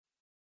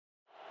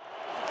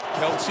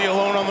Kelce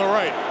alone on the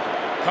right.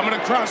 Coming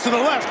across to the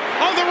left.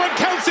 On the run,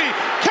 Kelce.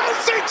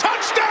 Kelce,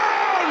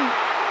 touchdown!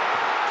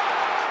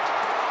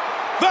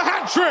 The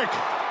hat trick.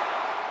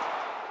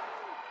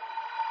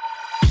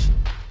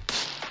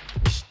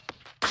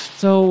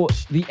 So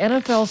the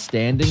NFL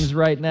standings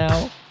right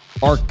now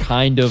are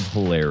kind of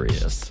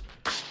hilarious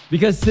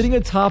because sitting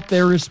atop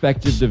their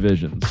respective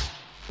divisions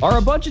are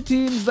a bunch of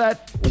teams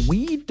that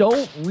we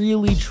don't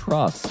really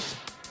trust,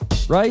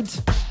 right?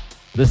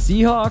 The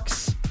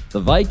Seahawks, the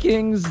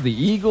Vikings, the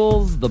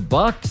Eagles, the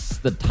Bucks,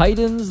 the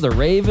Titans, the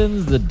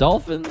Ravens, the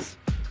Dolphins.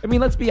 I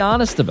mean, let's be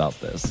honest about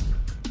this.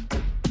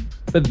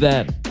 But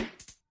then,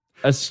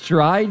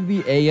 astride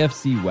the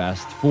AFC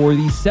West for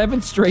the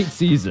 7th straight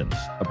season,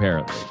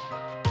 apparently,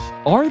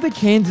 are the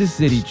Kansas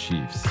City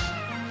Chiefs.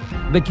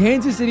 The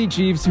Kansas City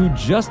Chiefs who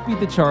just beat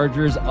the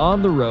Chargers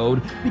on the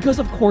road because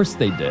of course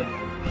they did.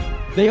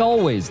 They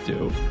always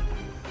do.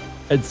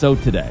 And so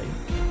today,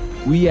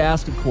 we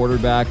ask a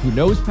quarterback who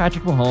knows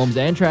Patrick Mahomes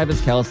and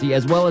Travis Kelce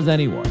as well as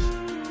anyone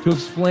to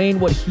explain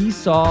what he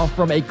saw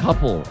from a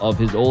couple of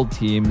his old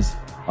teams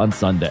on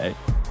Sunday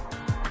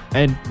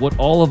and what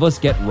all of us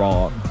get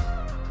wrong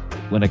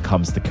when it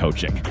comes to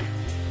coaching.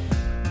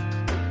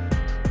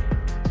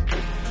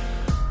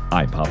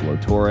 I'm Pablo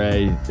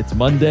Torre. It's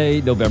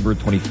Monday, November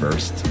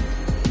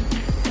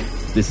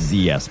 21st. This is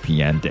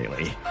ESPN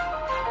Daily.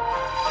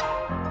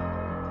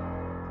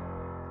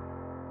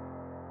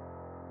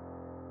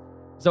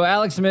 So,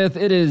 Alex Smith,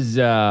 it is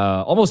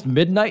almost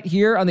midnight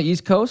here on the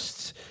East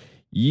Coast.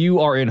 You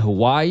are in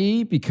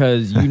Hawaii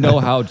because you know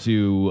how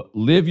to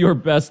live your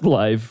best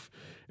life,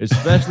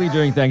 especially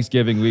during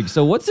Thanksgiving week.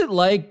 So what's it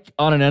like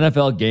on an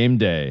NFL game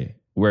day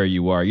where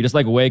you are? You just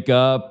like wake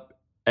up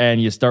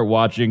and you start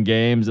watching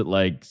games at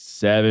like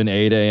 7,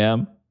 8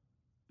 a.m.?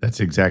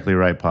 That's exactly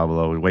right,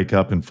 Pablo. We wake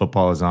up and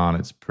football is on.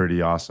 It's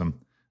pretty awesome.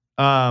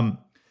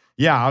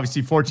 Yeah,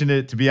 obviously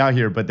fortunate to be out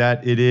here, but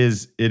that it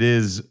is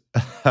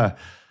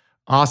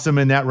awesome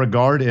in that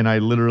regard. And I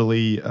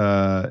literally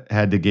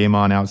had the game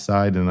on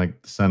outside and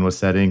like the sun was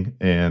setting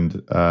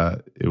and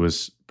it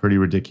was pretty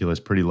ridiculous,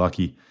 pretty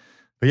lucky.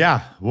 But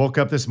yeah, woke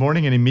up this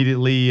morning and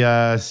immediately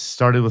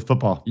started with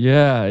football.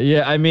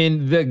 Yeah. I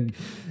mean,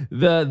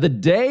 the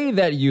day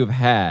that you've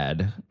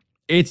had,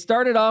 it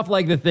started off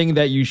like the thing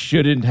that you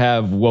shouldn't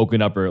have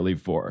woken up early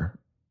for,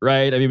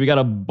 right? I mean, we got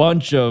a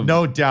bunch of...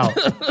 No doubt.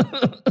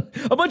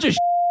 a bunch of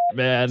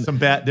man.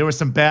 There was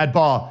some bad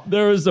ball.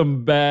 There was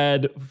some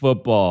bad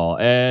football.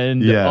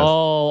 And yes.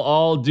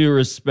 all due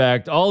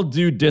respect, all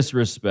due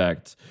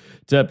disrespect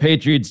to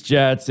Patriots,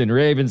 Jets, and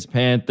Ravens,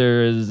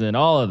 Panthers, and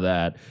all of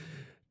that.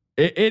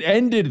 It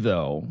ended,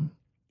 though,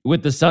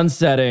 with the sun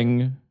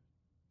setting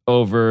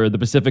over the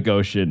Pacific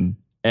Ocean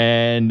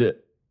and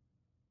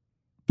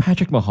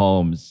Patrick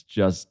Mahomes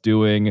just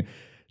doing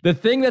the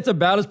thing that's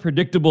about as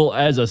predictable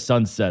as a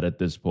sunset at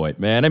this point,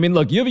 man. I mean,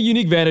 look, you have a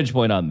unique vantage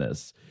point on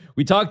this.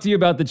 We talk to you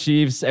about the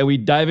Chiefs, and we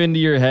dive into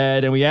your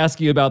head, and we ask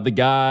you about the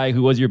guy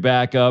who was your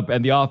backup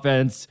and the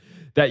offense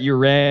that you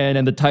ran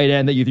and the tight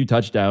end that you threw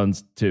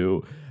touchdowns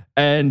to.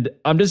 And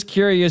I'm just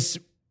curious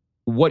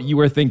what you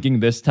were thinking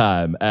this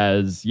time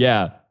as,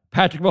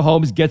 Patrick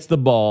Mahomes gets the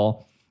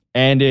ball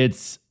and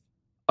it's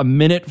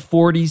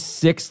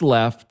 1:46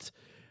 left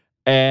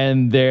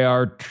and they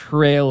are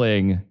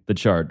trailing the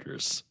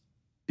Chargers.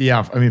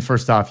 Yeah, I mean,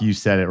 first off, you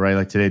said it, right?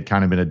 Like today had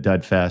kind of been a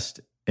dud fest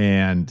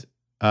and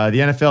the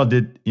NFL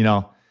did,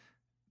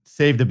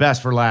 save the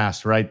best for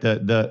last, right?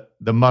 The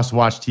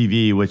must-watch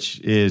TV, which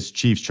is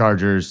Chiefs,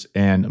 Chargers,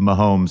 and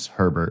Mahomes,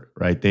 Herbert,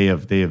 right? They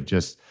have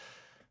just...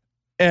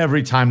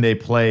 Every time they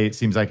play, it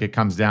seems like it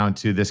comes down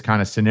to this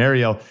kind of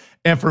scenario.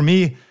 And for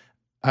me,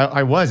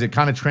 it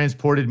kind of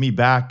transported me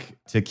back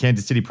to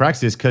Kansas City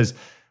practices because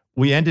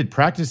we ended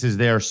practices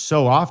there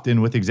so often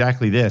with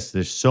exactly this.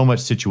 There's so much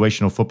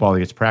situational football that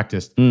gets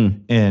practiced.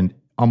 And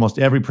almost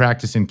every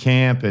practice in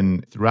camp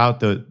and throughout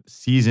the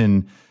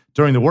season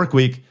during the work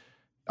week,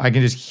 I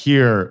can just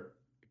hear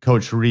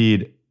Coach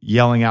Reid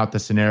yelling out the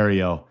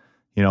scenario,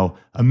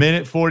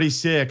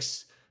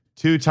 1:46,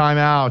 2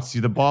 timeouts.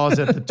 The ball's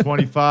at the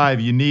 25.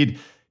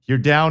 You're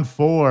down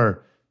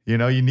 4.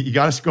 You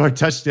got to score a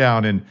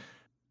touchdown. And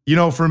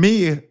for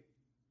me,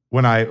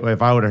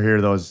 if I were to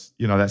hear those,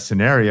 that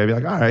scenario, I'd be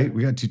like, all right,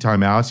 we got 2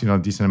 timeouts. A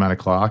decent amount of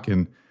clock,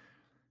 and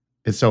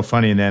it's so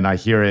funny. And then I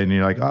hear it, and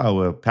you're like, oh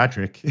well,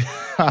 Patrick,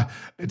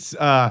 this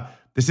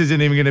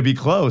isn't even going to be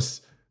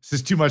close. This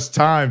is too much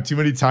time, too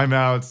many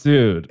timeouts,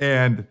 dude.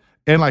 And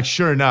like,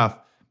 sure enough.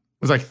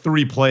 It was like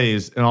 3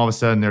 plays, and all of a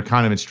sudden they're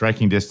kind of in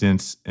striking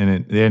distance, and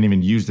they didn't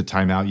even use the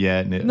timeout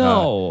yet. And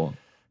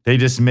they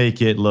just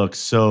make it look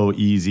so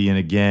easy. And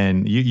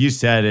again, you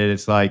said it.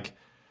 It's like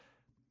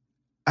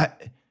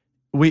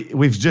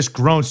we've just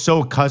grown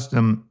so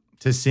accustomed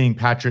to seeing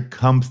Patrick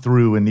come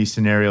through in these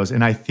scenarios,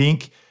 and I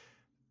think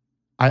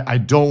I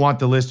don't want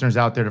the listeners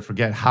out there to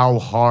forget how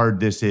hard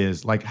this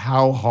is. Like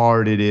how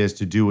hard it is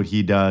to do what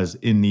he does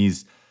in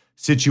these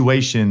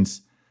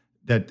situations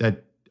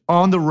that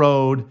on the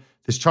road.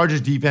 This Chargers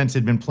defense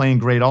had been playing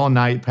great all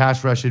night.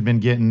 Pass rush had been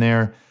getting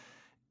there.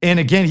 And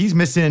again, he's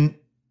missing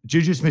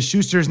Juju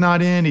Smith-Schuster's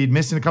not in. He's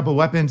missing a couple of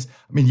weapons.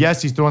 I mean,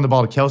 yes, he's throwing the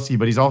ball to Kelsey,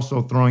 but he's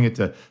also throwing it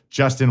to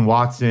Justin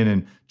Watson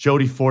and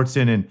Jody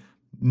Fortson and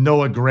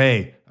Noah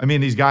Gray. I mean,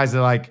 these guys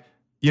are like,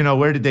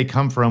 where did they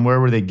come from? Where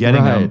were they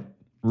getting them?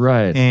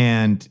 Right.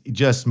 And he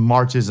just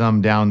marches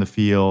them down the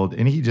field.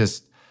 And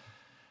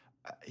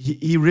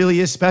he really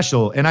is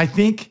special. And I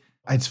think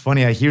it's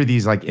funny. I hear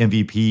these like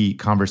MVP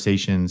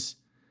conversations,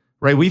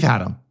 right? We've had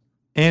them.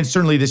 And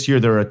certainly this year,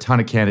 there are a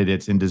ton of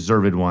candidates and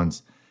deserved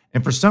ones.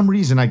 And for some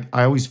reason, I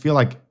always feel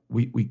like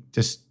we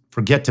just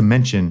forget to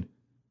mention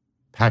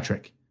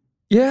Patrick.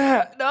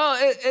 Yeah, no,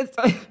 it's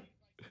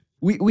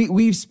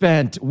we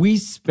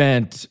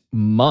spent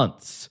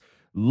months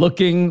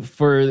looking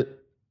for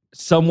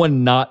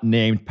someone not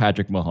named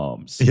Patrick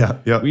Mahomes.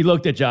 Yeah. We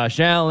looked at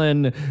Josh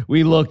Allen.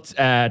 We looked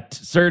at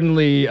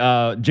certainly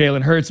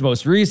Jalen Hurts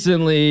most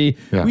recently.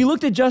 Yeah. We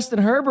looked at Justin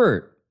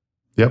Herbert.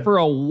 Yep. For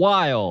a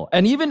while.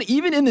 And even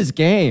in this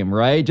game,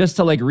 right? Just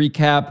to like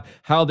recap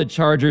how the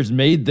Chargers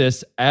made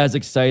this as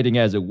exciting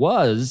as it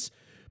was,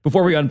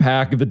 before we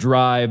unpack the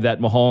drive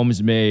that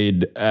Mahomes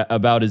made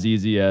about as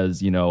easy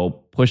as,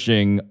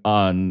 pushing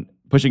down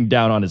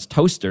on his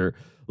toaster.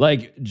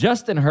 Like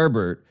Justin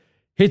Herbert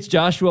hits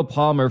Joshua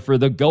Palmer for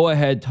the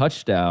go-ahead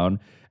touchdown.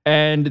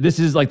 And this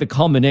is like the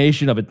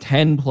culmination of a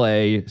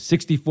 10-play,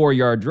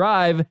 64-yard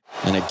drive.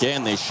 And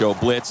again, they show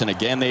blitz, and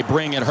again, they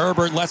bring in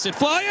Herbert, lets it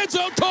fly, end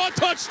zone, caught,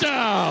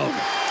 touchdown!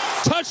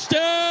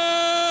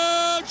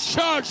 Touchdown,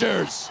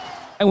 Chargers!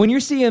 And when you're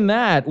seeing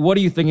that, what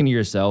are you thinking to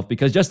yourself?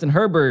 Because Justin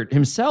Herbert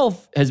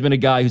himself has been a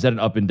guy who's had an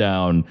up and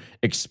down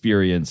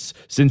experience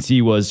since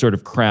he was sort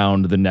of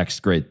crowned the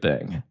next great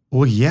thing.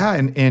 Well, yeah,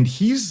 and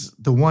he's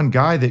the one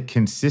guy that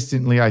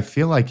consistently, I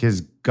feel like,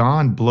 has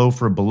gone blow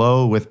for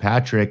blow with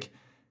Patrick,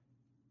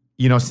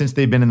 since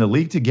they've been in the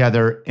league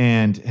together,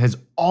 and has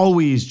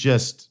always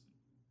just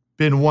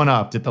been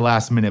one-upped at the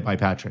last minute by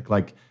Patrick,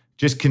 like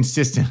just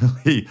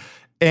consistently.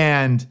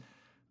 And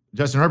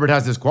Justin Herbert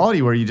has this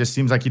quality where he just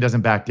seems like he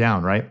doesn't back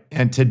down, right?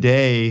 And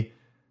today,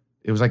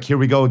 it was like, here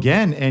we go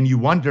again. And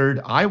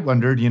I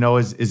wondered,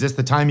 is this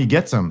the time he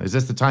gets them? Is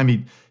this the time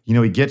he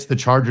gets the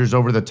Chargers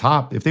over the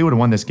top? If they would have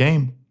won this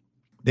game,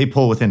 they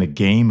pull within a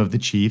game of the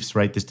Chiefs,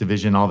 right? This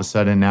division all of a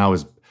sudden now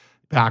is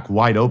back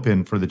wide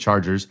open for the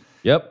Chargers.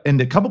 Yep. And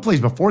a couple plays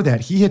before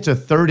that, he hits a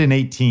 3rd and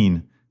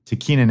 18 to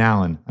Keenan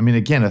Allen. I mean,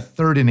 again, a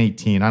 3rd and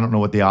 18. I don't know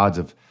what the odds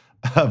of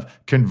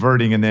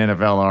converting in the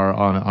NFL are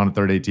on a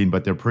 3rd and 18,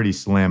 but they're pretty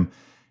slim.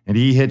 And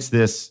he hits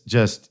this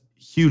just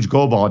huge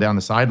goal ball down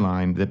the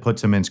sideline that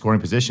puts him in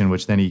scoring position,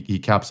 which then he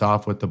caps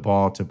off with the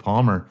ball to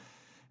Palmer.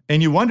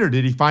 And you wonder,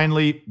 did he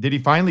finally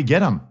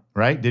get him,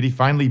 right? Did he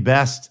finally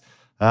best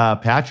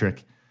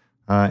Patrick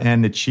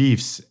and the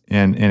Chiefs?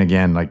 And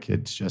again, like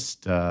it's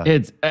just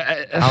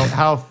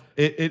how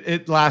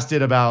it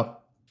lasted about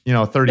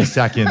 30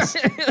 seconds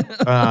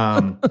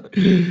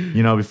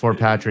before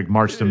Patrick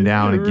marched him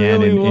down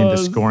again into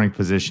scoring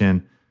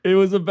position. It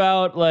was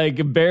about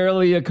like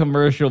barely a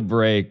commercial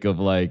break of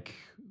like,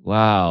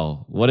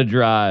 wow, what a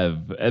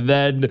drive. And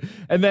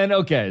then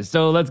okay,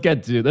 so let's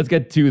get to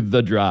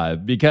the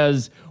drive,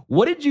 because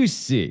what did you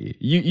see?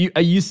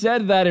 You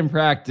said that in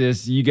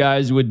practice you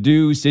guys would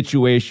do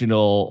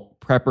situational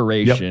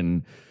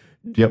preparation.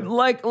 Yep.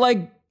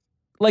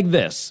 Like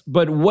this.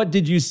 But what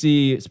did you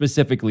see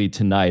specifically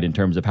tonight in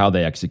terms of how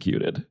they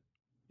executed?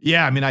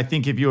 Yeah, I mean, I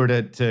think if you were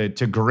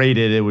to grade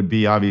it, it would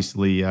be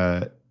obviously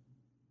A+.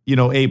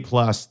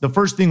 The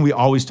first thing we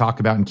always talk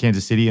about in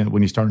Kansas City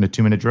when you start in a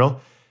 2-minute drill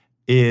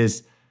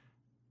is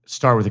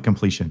start with a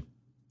completion,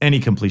 any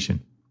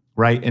completion,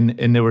 right?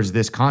 And there was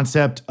this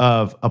concept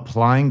of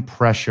applying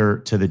pressure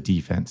to the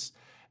defense.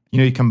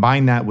 You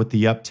combine that with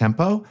the up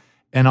tempo,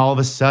 and all of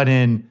a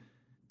sudden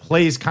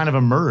plays kind of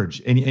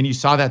emerge. And you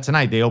saw that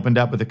tonight. They opened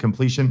up with a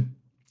completion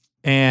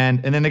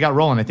and then they got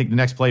rolling. I think the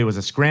next play was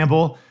a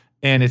scramble.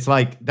 And it's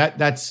like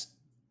that's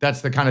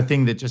the kind of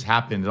thing that just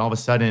happened. And all of a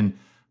sudden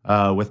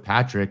with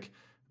Patrick,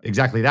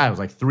 exactly that. It was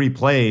like 3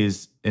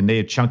 plays and they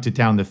had chunked it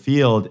down the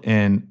field.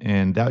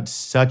 And that's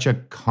such a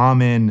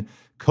common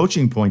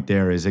coaching point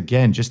there is,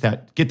 again, just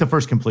that get the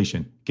first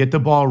completion, get the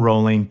ball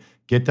rolling,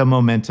 get the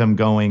momentum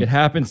going. It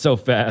happened so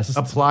fast.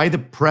 Apply the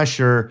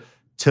pressure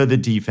to the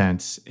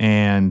defense.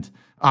 And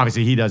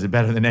obviously he does it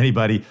better than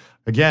anybody.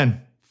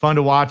 Again, fun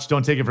to watch.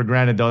 Don't take it for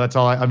granted though. That's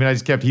all.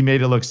 He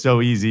made it look so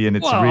easy, and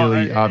it's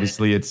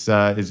obviously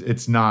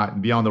it's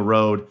not. Be on the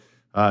road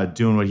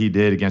doing what he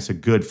did against a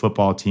good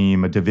football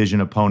team, a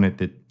division opponent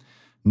that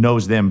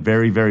knows them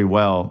very, very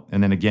well.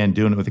 And then again,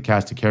 doing it with a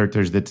cast of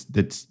characters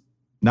that's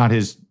not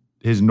his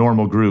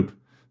normal group.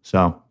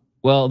 So,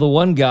 well, the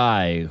one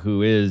guy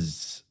who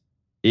is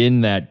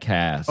in that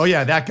cast. Oh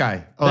yeah, that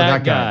guy. Oh,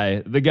 that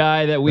guy. The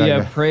guy that we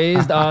have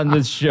praised on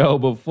this show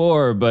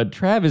before, but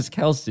Travis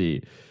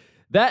Kelce.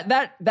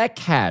 That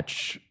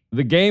catch,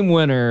 the game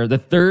winner, the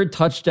 3rd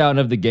touchdown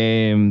of the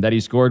game that he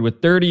scored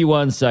with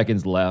 31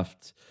 seconds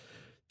left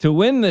to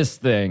win this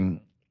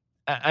thing.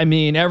 I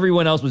mean,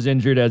 everyone else was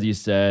injured, as you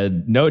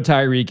said. No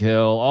Tyreek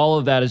Hill. All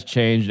of that has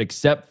changed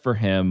except for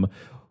him.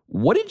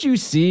 What did you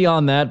see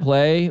on that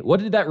play? What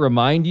did that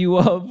remind you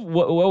of?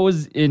 What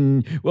was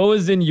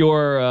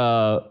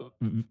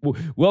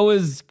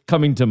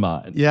coming to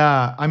mind?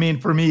 Yeah, I mean,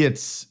 for me,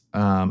 it's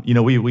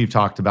we've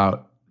talked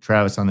about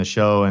Travis on the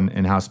show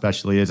and how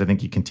special he is. I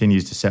think he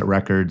continues to set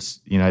records.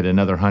 Had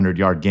another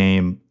 100-yard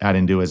game add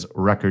into his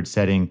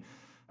record-setting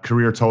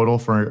career total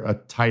for a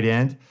tight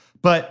end.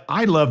 But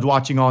I loved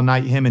watching all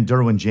night him and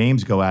Derwin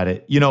James go at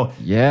it.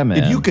 Yeah,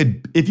 man.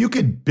 If you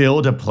could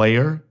build a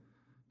player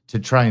to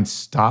try and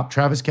stop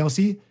Travis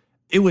Kelce,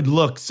 it would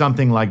look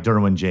something like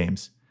Derwin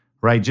James,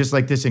 right? Just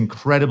like this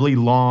incredibly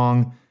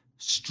long,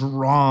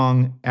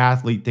 strong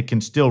athlete that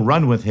can still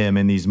run with him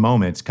in these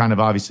moments, kind of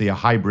obviously a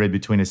hybrid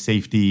between a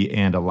safety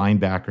and a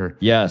linebacker.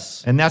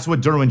 Yes. And that's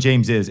what Derwin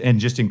James is, and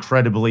just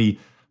incredibly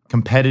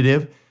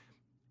competitive.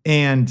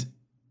 And,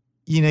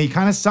 you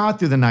kind of saw it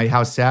through the night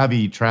how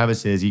savvy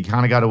Travis is. He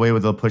kind of got away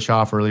with a push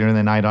off earlier in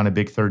the night on a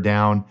big third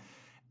down,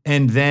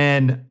 and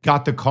then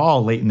got the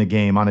call late in the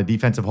game on a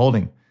defensive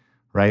holding,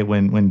 right?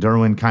 When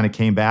Derwin kind of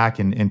came back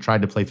and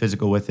tried to play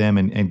physical with him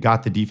and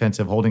got the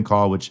defensive holding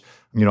call, which,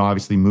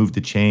 obviously moved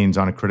the chains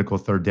on a critical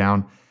third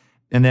down.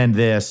 And then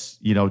this,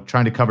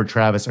 trying to cover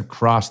Travis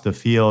across the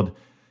field.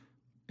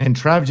 And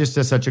Trav just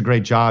does such a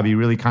great job. He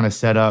really kind of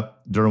set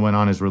up Derwin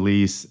on his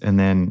release and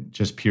then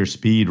just pure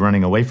speed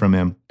running away from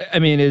him. I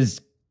mean,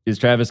 is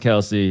Travis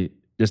Kelce,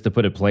 just to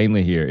put it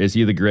plainly here, is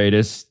he the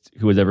greatest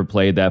who has ever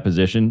played that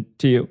position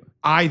to you?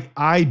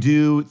 I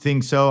do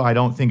think so. I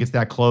don't think it's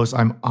that close.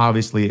 I'm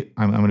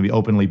going to be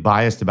openly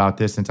biased about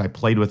this since I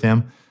played with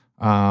him.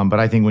 But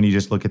I think when you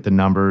just look at the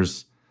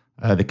numbers,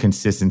 the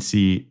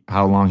consistency,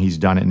 how long he's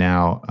done it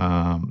now,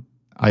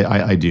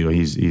 I do.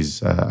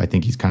 I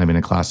think he's kind of in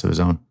a class of his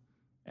own.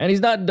 And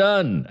he's not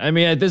done. I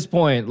mean, at this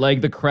point,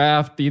 like the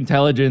craft, the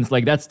intelligence,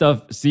 like that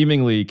stuff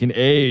seemingly can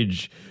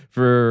age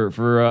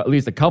for at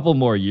least a couple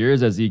more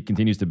years as he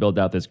continues to build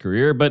out this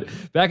career. But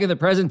back in the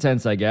present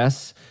tense, I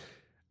guess,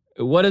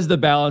 what does the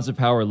balance of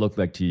power look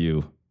like to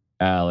you,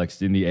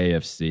 Alex, in the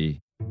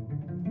AFC?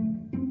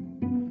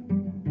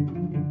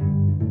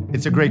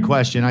 It's a great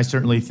question. I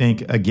certainly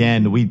think,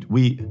 again, we've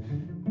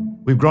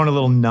grown a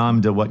little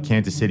numb to what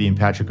Kansas City and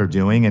Patrick are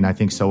doing, and I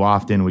think so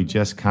often we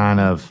just kind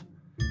of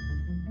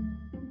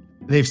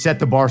they've set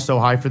the bar so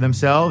high for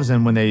themselves,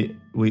 and when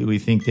we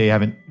think they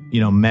haven't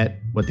met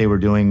what they were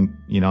doing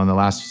in the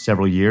last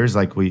several years,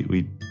 like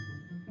we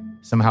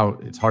somehow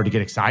it's hard to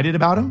get excited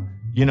about them.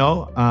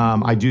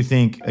 I do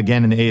think,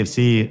 again, in the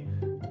AFC,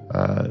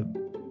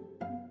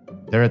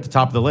 they're at the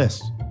top of the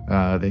list.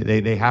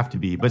 They have to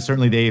be. But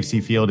certainly the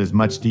AFC field is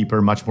much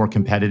deeper, much more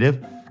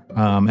competitive.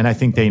 And I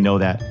think they know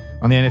that.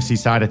 On the NFC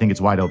side, I think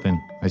it's wide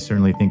open. I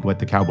certainly think what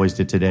the Cowboys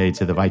did today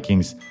to the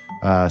Vikings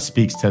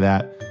speaks to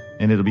that.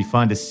 And it'll be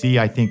fun to see,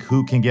 I think,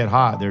 who can get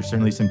hot. There's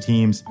certainly some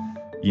teams,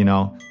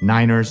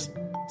 Niners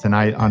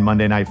tonight on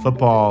Monday Night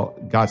Football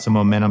got some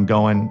momentum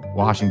going.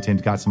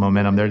 Washington's got some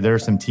momentum. There are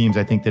some teams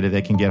I think that if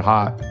they can get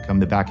hot come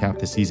the back half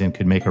of the season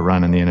could make a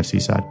run on the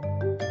NFC side.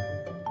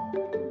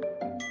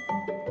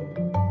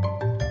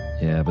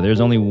 Yeah, but there's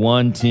only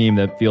one team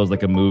that feels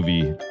like a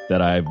movie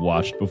that I've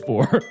watched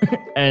before,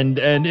 and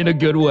in a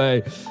good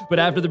way. But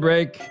after the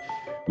break,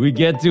 we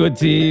get to a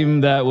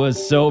team that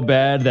was so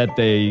bad that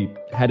they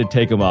had to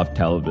take them off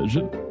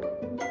television.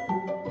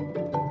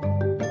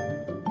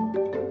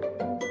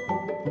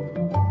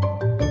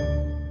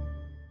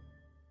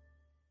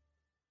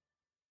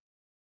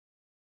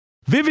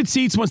 Vivid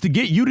Seats wants to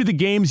get you to the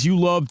games you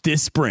love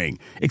this spring.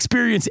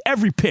 Experience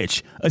every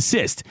pitch,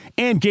 assist,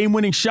 and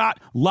game-winning shot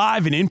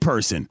live and in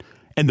person.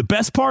 And the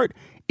best part?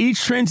 Each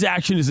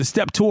transaction is a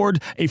step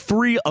toward a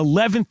free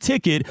 11th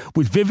ticket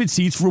with Vivid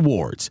Seats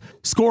rewards.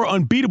 Score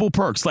unbeatable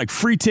perks like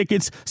free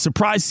tickets,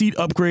 surprise seat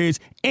upgrades,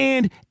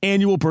 and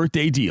annual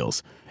birthday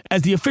deals.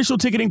 As the official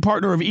ticketing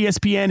partner of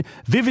ESPN,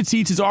 Vivid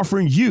Seats is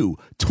offering you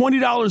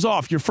 $20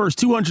 off your first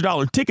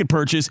 $200 ticket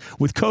purchase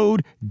with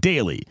code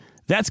DAILY.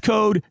 That's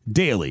code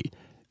DAILY.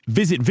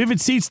 Visit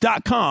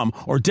vividseats.com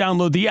or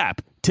download the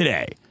app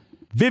today.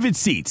 Vivid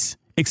Seats.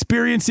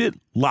 Experience it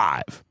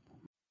live.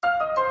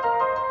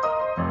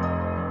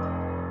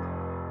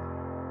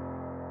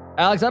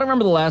 Alex, I don't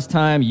remember the last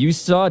time you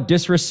saw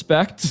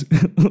disrespect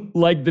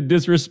like the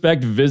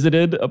disrespect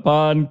visited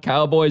upon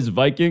Cowboys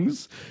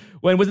Vikings.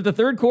 When was it the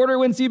third quarter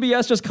when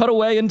CBS just cut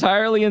away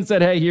entirely and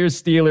said, hey,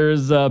 here's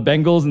Steelers,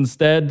 Bengals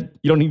instead.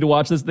 You don't need to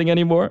watch this thing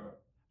anymore?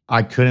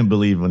 I couldn't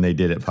believe when they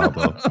did it,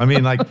 Pablo. I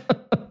mean, like,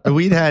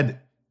 we'd had,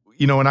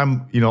 when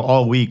I'm,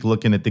 all week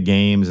looking at the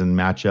games and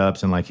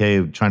matchups and like,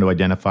 hey, trying to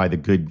identify the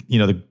good,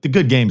 the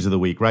good games of the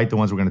week, right? The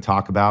ones we're going to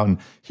talk about. And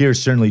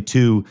here's certainly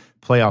two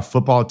playoff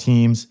football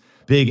teams,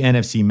 big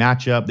NFC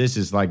matchup. This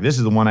is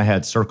the one I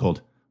had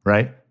circled,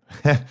 right?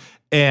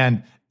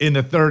 And in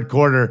the third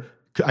quarter,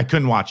 I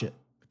couldn't watch it.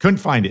 Couldn't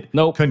find it.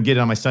 Nope. Couldn't get it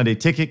on my Sunday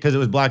ticket because it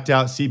was blacked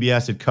out.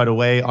 CBS had cut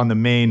away on the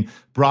main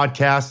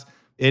broadcast.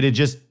 It had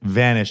just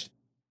vanished.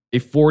 a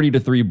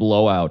 40-3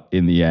 blowout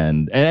in the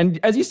end. And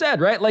as you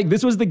said, right, like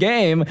this was the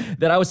game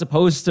that I was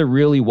supposed to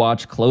really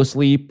watch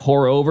closely,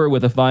 pour over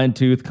with a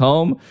fine-tooth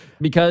comb,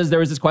 because there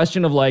was this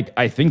question of like,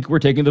 I think we're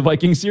taking the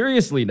Vikings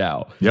seriously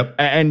now. Yep.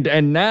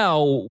 And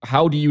now,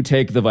 how do you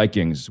take the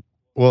Vikings?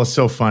 Well, it's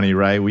so funny,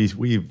 right?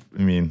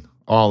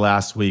 All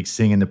last week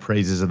singing the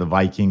praises of the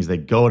Vikings. They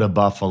go to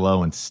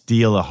Buffalo and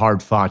steal a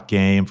hard-fought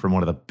game from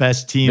one of the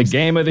best teams. The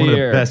game of the year. year.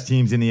 One of the best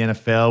teams in the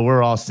NFL.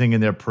 We're all singing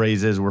their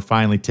praises. We're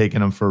finally taking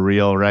them for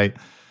real, right?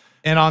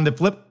 And on the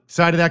flip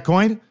side of that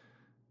coin,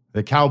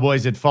 the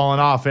Cowboys had fallen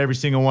off, every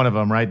single one of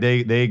them, right?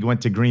 They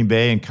went to Green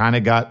Bay and kind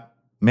of got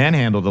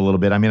manhandled a little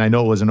bit. I mean, I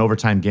know it was an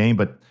overtime game,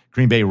 but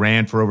Green Bay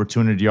ran for over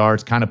 200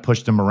 yards, kind of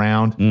pushed them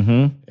around.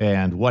 Mm-hmm.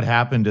 And what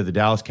happened to the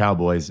Dallas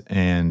Cowboys?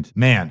 And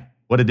man,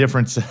 what a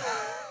difference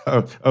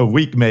a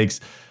week makes.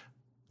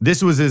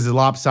 This was as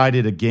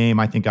lopsided a game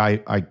I think I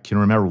can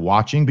remember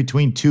watching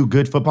between two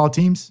good football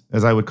teams,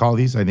 as I would call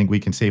these. I think we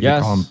can safely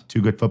call them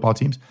two good football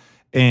teams.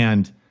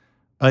 And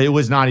it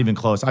was not even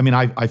close. I mean,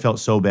 I felt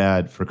so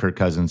bad for Kirk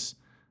Cousins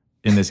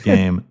in this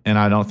game, and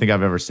I don't think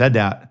I've ever said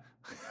that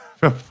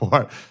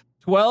before.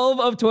 12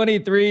 of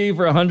 23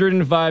 for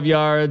 105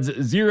 yards,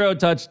 0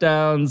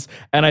 touchdowns,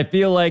 and I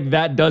feel like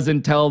that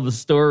doesn't tell the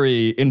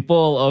story in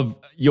full of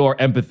your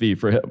empathy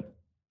for him.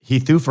 He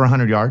threw for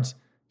 100 yards.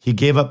 He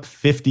gave up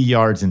 50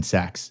 yards in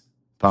sacks,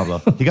 Pablo.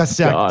 He got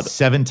sacked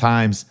 7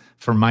 times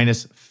for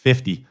minus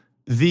 50.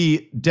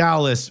 The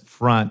Dallas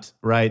front,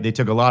 right? They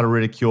took a lot of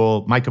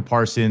ridicule. Micah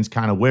Parsons,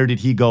 kind of, where did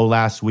he go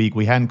last week?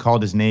 We hadn't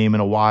called his name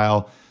in a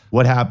while.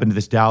 What happened to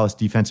this Dallas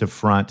defensive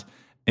front?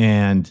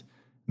 And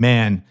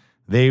man,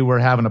 they were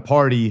having a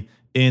party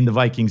in the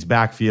Vikings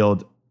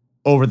backfield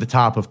over the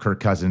top of Kirk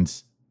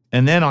Cousins.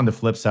 And then on the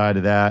flip side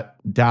of that,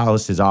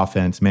 Dallas's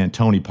offense, man,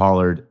 Tony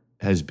Pollard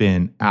has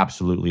been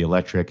absolutely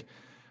electric.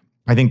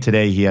 I think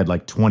today he had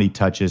like 20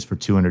 touches for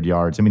 200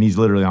 yards. I mean, he's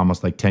literally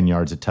almost like 10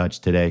 yards a touch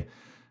today.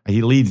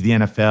 He leads the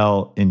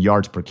NFL in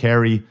yards per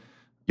carry,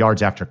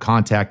 yards after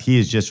contact. He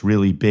has just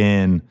really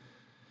been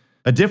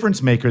a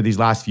difference maker these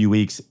last few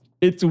weeks.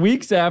 It's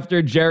weeks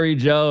after Jerry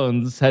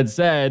Jones had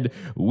said,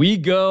 we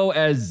go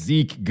as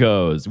Zeke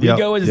goes. We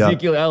go as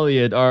Ezekiel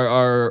Elliott,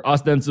 our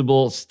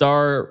ostensible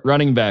star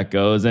running back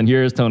goes. And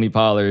here's Tony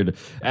Pollard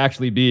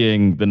actually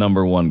being the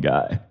number one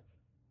guy.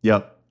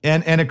 Yep.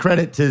 And a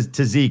credit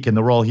to Zeke and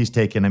the role he's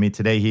taken. I mean,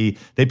 today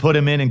they put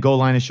him in goal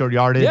line and short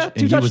yardage,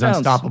 and he was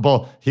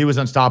unstoppable. He was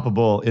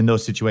unstoppable in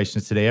those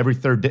situations today. Every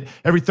third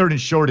and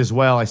short as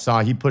well, I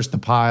saw he pushed the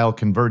pile,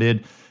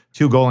 converted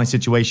 2 goal line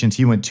situations.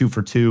 He went 2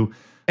 for 2.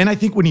 And I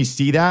think when you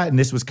see that, and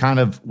this was kind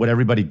of what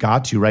everybody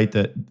got to, right?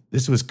 That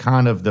this was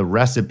kind of the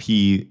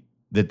recipe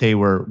that they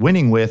were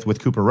winning with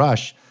Cooper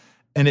Rush.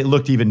 And it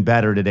looked even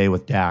better today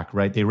with Dak,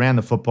 right? They ran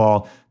the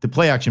football. The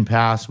play action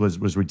pass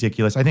was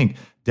ridiculous. I think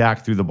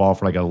Dak threw the ball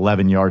for like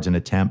 11 yards an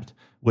attempt,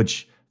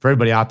 which for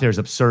everybody out there is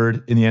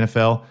absurd in the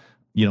NFL.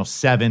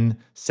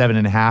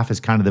 7.5 is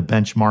kind of the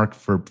benchmark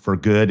for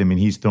good. I mean,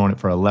 he's throwing it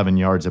for 11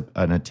 yards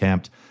an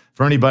attempt.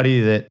 For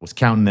anybody that was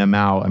counting them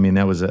out, I mean,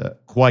 that was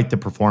quite the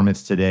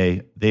performance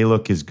today. They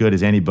look as good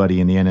as anybody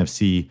in the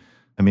NFC.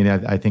 I mean,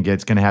 I think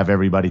it's going to have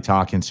everybody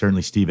talking,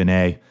 certainly Stephen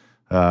A.,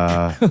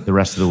 the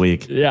rest of the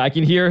week. Yeah, I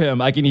can hear him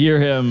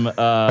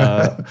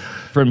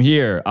from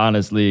here,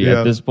 honestly,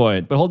 at this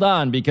point. But hold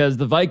on, because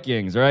the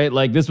Vikings, right?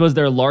 Like, this was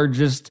their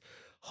largest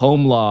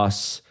home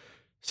loss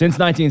since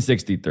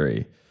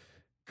 1963.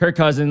 Kirk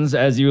Cousins,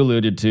 as you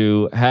alluded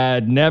to,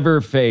 had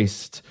never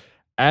faced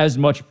as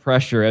much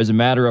pressure as a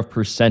matter of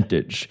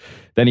percentage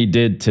than he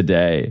did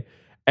today.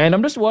 And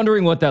I'm just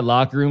wondering what that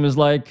locker room is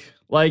like.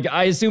 Like,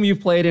 I assume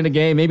you've played in a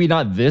game, maybe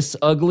not this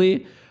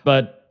ugly,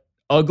 but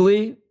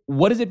ugly.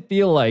 What does it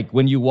feel like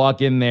when you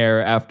walk in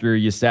there after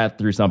you sat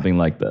through something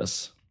like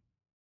this?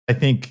 I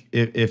think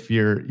if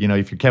you're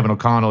Kevin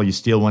O'Connell, you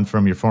steal one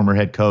from your former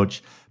head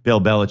coach, Bill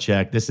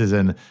Belichick. This is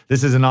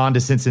an on to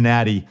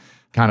Cincinnati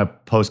kind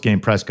of post-game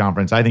press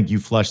conference. I think you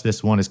flush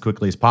this one as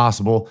quickly as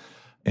possible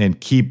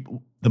and keep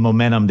the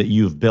momentum that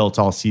you've built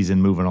all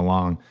season moving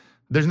along.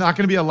 There's not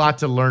going to be a lot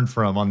to learn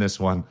from on this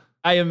one.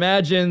 I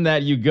imagine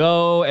that you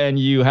go and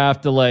you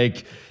have to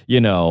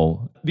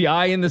the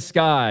eye in the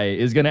sky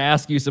is going to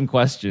ask you some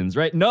questions,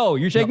 right? No,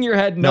 you're shaking your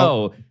head.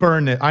 No.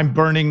 Burn it. I'm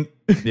burning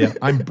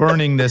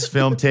this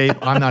film tape.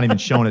 I'm not even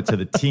showing it to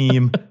the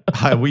team.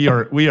 We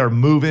are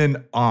moving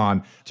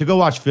on. To go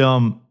watch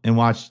film and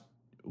watch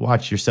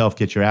yourself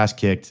get your ass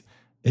kicked,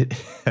 it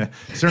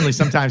certainly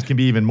sometimes can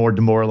be even more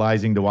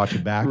demoralizing to watch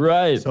it back.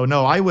 Right. So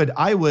no, I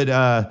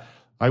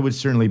would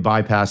certainly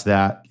bypass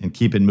that and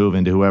keep it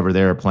moving to whoever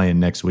they're playing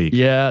next week.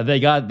 Yeah,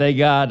 they got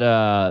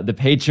the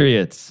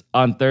Patriots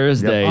on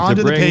Thursday. Yep, on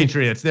to the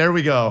Patriots. There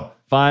we go.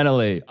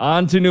 Finally,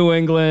 on to New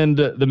England.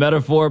 The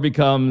metaphor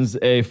becomes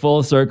a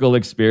full circle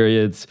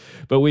experience.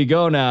 But we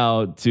go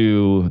now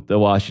to the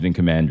Washington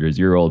Commanders,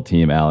 your old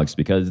team, Alex,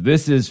 because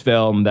this is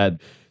film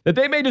that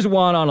they may just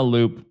want on a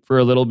loop for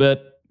a little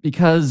bit,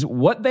 because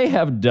what they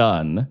have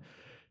done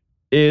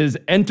is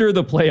enter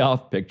the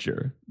playoff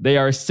picture. They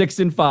are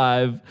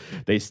 6-5.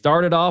 They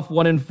started off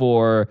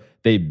 1-4.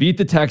 They beat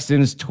the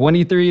Texans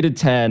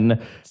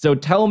 23-10. So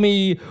tell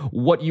me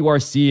what you are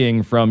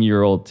seeing from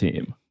your old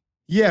team.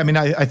 Yeah, I mean,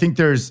 I think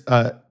there's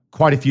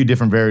quite a few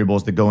different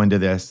variables that go into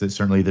this. That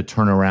certainly the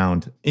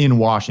turnaround in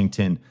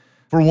Washington.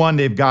 For one,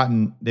 they've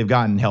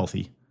gotten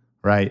healthy,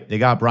 right? They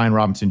got Brian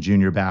Robinson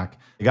Jr. back.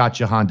 They got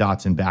Jahan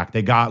Dotson back.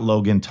 They got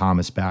Logan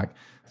Thomas back.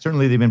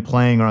 Certainly, they've been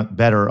playing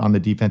better on the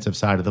defensive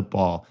side of the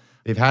ball.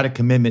 They've had a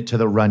commitment to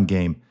the run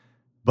game.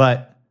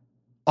 But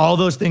all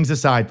those things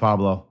aside,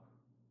 Pablo,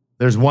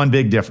 there's one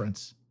big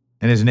difference,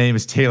 and his name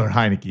is Taylor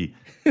Heinicke.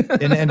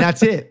 And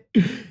that's it.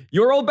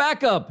 Your old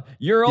backup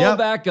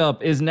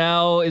is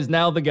now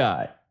the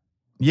guy.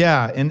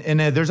 Yeah, and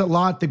there's a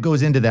lot that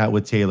goes into that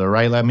with Taylor,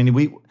 right? I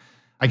mean,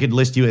 I could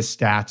list you his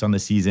stats on the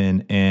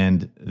season,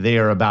 and they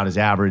are about as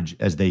average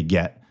as they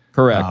get.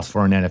 Correct.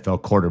 For an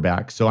NFL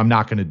quarterback. So I'm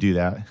not going to do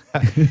that.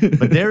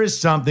 But there is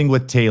something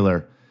with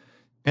Taylor,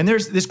 and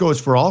this goes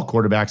for all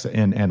quarterbacks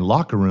and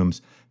locker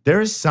rooms.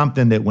 There is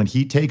something that when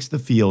he takes the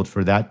field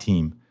for that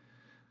team,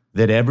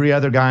 that every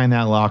other guy in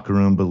that locker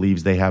room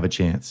believes they have a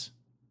chance.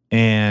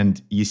 And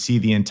you see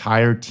the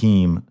entire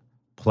team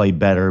play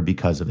better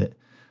because of it.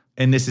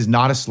 And this is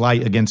not a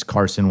slight against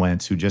Carson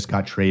Wentz, who just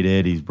got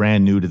traded. He's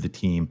brand new to the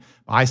team.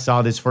 I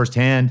saw this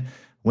firsthand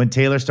when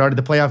Taylor started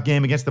the playoff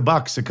game against the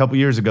Bucs a couple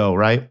years ago,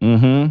 right?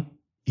 Mm-hmm.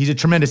 He's a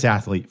tremendous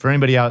athlete. For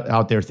anybody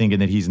out there thinking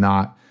that he's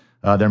not,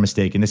 they're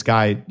mistaken. This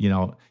guy,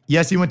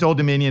 yes, he went to Old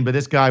Dominion, but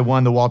this guy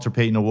won the Walter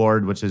Payton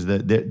Award, which is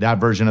that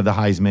version of the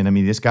Heisman. I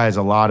mean, this guy has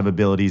a lot of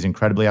abilities,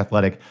 incredibly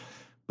athletic.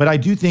 But I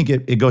do think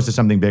it goes to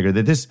something bigger,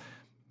 that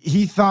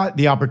he thought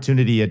the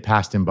opportunity had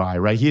passed him by,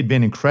 right? He had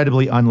been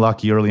incredibly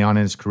unlucky early on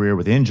in his career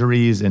with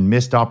injuries and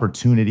missed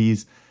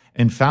opportunities,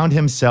 and found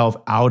himself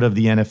out of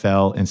the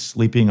NFL and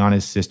sleeping on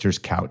his sister's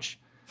couch.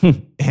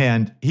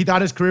 And he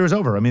thought his career was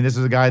over. I mean, this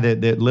is a guy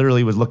that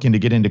literally was looking to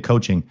get into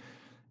coaching.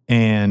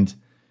 And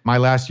my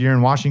last year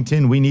in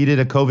Washington, we needed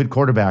a COVID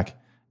quarterback.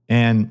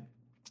 And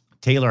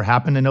Taylor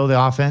happened to know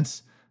the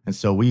offense. And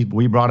so we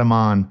brought him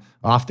on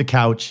off the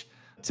couch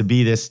to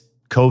be this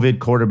COVID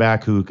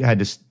quarterback who had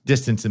to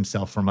distance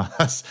himself from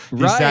us.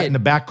 He sat in the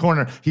back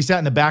corner. He sat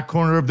in the back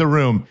corner of the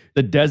room.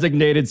 The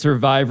designated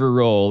survivor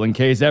role in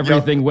case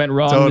everything went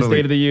wrong in the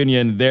State of the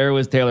Union. There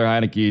was Taylor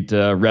Heinicke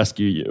to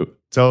rescue you.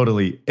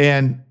 Totally.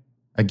 And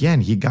again,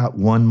 he got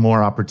one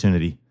more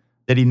opportunity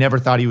that he never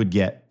thought he would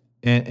get.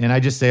 And I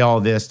just say all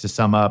this to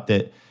sum up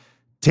that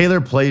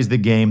Taylor plays the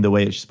game the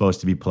way it's supposed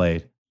to be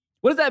played.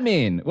 What does that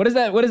mean? What does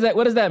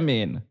that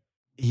mean?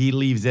 He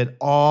leaves it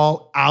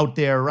all out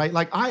there, right?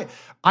 Like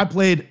I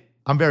played,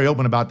 I'm very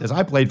open about this.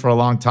 I played for a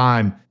long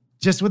time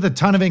just with a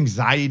ton of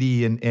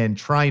anxiety and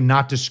trying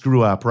not to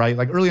screw up, right?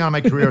 Like early on in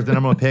my career with the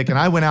number one pick, and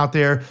I went out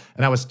there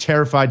and I was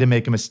terrified to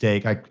make a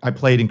mistake. I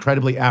played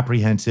incredibly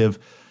apprehensive.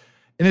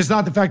 And it's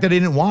not the fact that I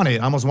didn't want it.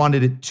 I almost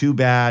wanted it too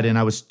bad, and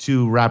I was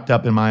too wrapped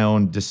up in my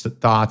own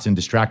thoughts and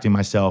distracting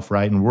myself,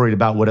 right? And worried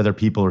about what other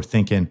people are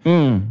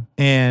thinking.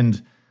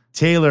 And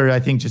Taylor,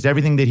 I think just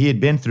everything that he had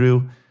been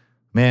through,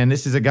 man,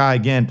 this is a guy,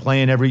 again,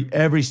 playing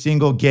every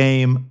single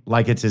game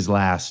like it's his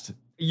last.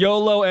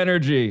 YOLO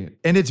energy.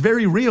 And it's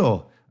very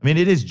real. I mean,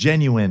 it is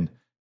genuine.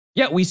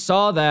 Yeah, we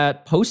saw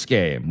that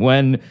post-game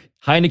when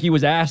Heinicke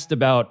was asked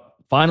about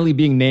finally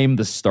being named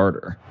the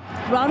starter.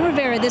 Ron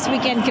Rivera this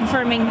weekend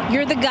confirming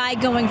you're the guy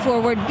going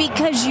forward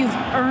because you've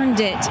earned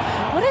it.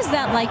 What is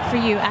that like for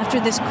you after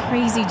this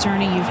crazy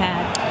journey you've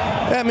had?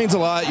 That means a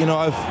lot.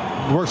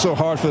 I've worked so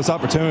hard for this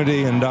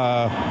opportunity, and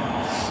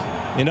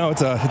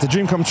it's a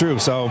dream come true.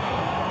 So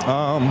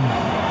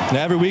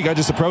every week I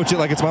just approach it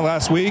like it's my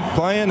last week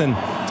playing and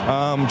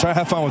try to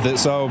have fun with it.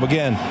 So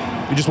again,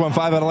 we just won 5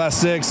 out of the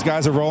last 6.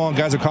 Guys are rolling.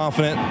 Guys are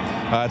confident.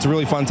 It's a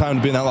really fun time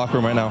to be in that locker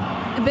room right now.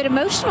 A bit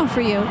emotional for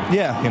you.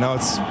 Yeah,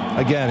 it's,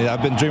 again,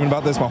 I've been dreaming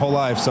about this my whole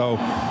life. So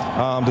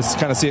just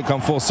kind of see it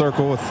come full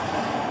circle with,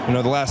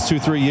 the last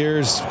 2-3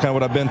 years, kind of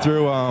what I've been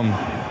through.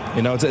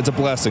 It's a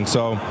blessing.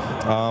 So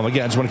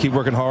again, I just want to keep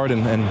working hard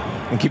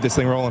and keep this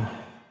thing rolling.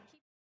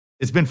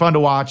 It's been fun to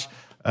watch.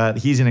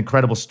 He's an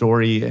incredible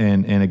story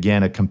and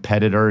again, a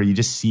competitor. You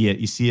just see it.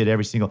 You see it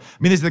every single. I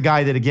mean, this is the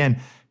guy that,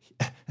 again,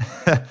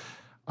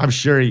 I'm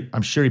sure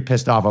he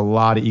pissed off a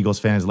lot of Eagles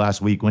fans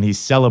last week when he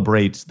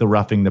celebrates the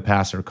roughing the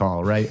passer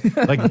call, right?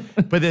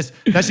 But that's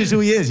just who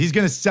he is. He's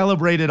going to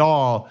celebrate it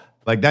all.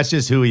 Like, that's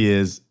just who he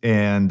is.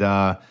 And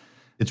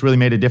it's really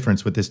made a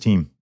difference with this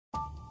team.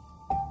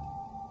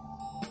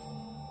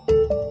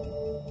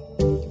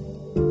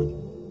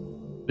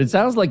 It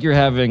sounds like you're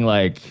having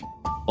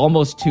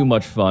almost too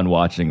much fun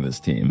watching this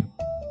team.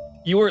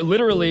 You were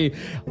literally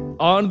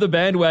on the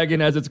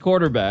bandwagon as its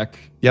quarterback.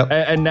 Yep.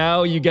 And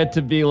now you get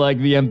to be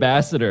the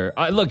ambassador.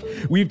 Look,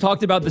 we've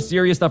talked about the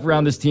serious stuff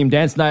around this team,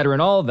 Dan Snyder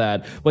and all of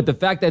that, but the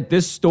fact that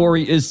this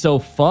story is so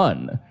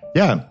fun.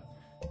 Yeah.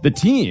 The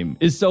team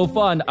is so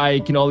fun.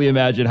 I can only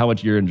imagine how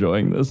much you're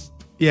enjoying this.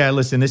 Yeah,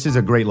 listen, this is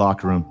a great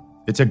locker room.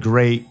 It's a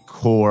great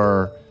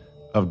core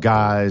of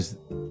guys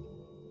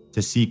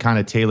to see kind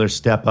of Taylor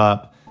step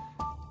up.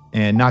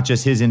 And not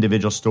just his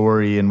individual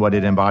story and what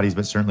it embodies,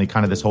 but certainly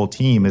kind of this whole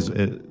team is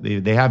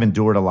they have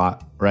endured a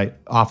lot, right?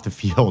 Off the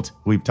field,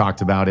 we've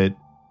talked about it.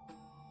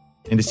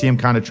 And to see him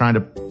kind of trying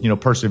to,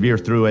 persevere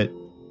through it,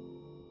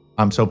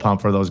 I'm so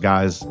pumped for those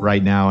guys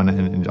right now,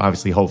 and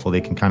obviously hopeful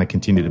they can kind of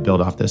continue to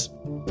build off this.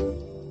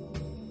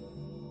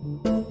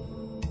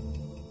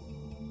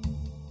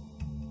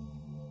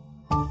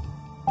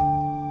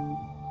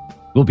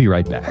 We'll be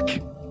right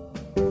back.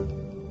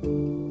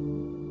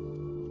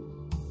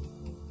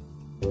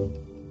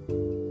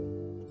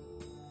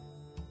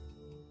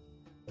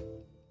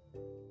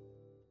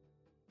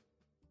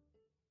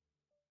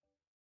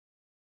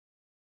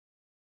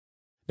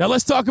 Now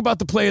let's talk about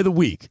the play of the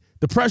week.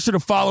 The pressure to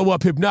follow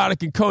up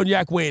Hypnotic and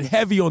Cognac weighing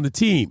heavy on the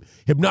team.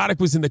 Hypnotic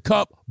was in the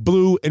cup,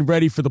 blue, and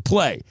ready for the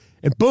play.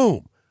 And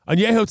boom,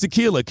 Añejo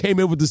Tequila came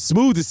in with a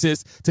smooth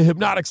assist to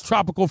Hypnotic's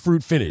tropical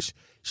fruit finish.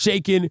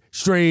 Shaken,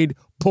 strained,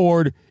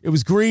 poured. It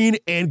was green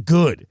and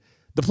good.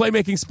 The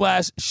playmaking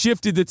splash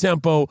shifted the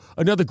tempo.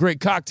 Another great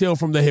cocktail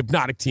from the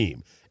Hypnotic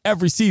team.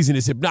 Every season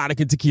is Hypnotic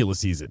and Tequila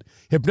season.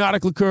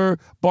 Hypnotic Liqueur,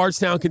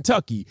 Bardstown,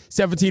 Kentucky,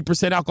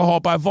 17% alcohol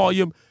by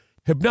volume.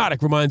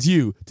 Hypnotic reminds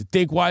you to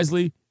think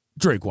wisely,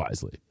 drink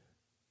wisely.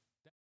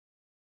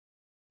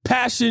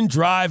 Passion,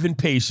 drive, and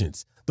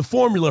patience. The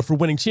formula for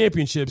winning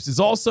championships is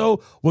also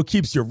what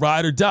keeps your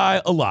ride or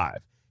die alive.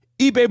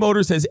 eBay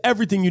Motors has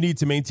everything you need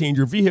to maintain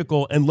your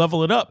vehicle and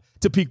level it up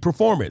to peak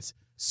performance.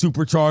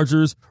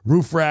 Superchargers,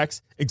 roof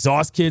racks,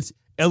 exhaust kits,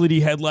 LED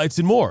headlights,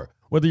 and more.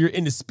 Whether you're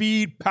into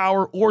speed,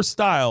 power, or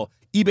style,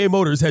 eBay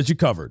Motors has you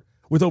covered.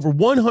 With over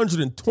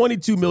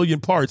 122 million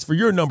parts for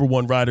your number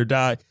one ride or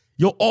die,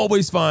 you'll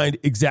always find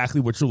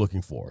exactly what you're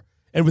looking for.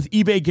 And with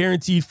eBay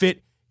Guaranteed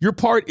Fit, your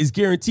part is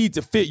guaranteed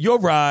to fit your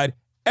ride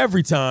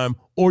every time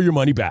or your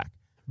money back.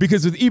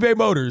 Because with eBay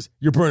Motors,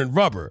 you're burning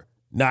rubber,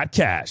 not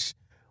cash.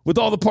 With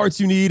all the parts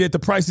you need at the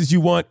prices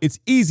you want, it's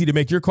easy to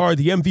make your car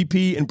the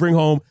MVP and bring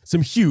home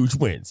some huge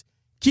wins.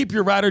 Keep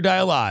your ride or die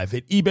alive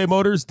at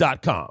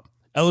ebaymotors.com.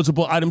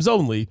 Eligible items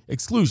only.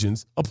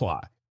 Exclusions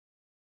apply.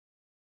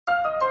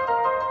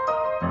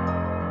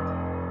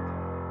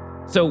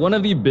 So one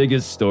of the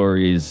biggest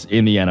stories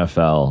in the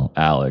NFL,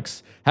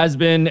 Alex, has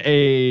been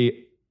a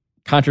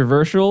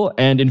controversial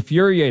and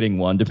infuriating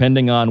one,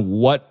 depending on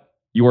what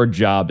your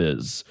job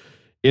is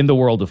in the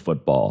world of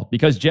football.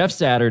 Because Jeff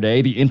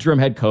Saturday, the interim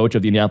head coach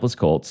of the Indianapolis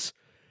Colts,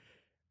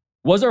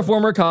 was our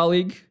former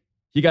colleague.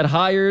 He got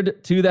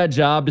hired to that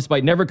job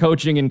despite never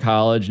coaching in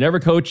college, never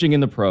coaching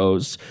in the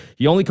pros.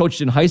 He only coached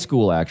in high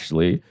school,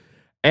 actually.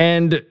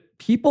 And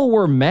people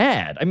were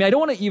mad. I mean, I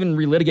don't want to even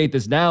relitigate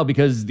this now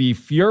because the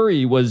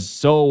fury was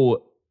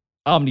so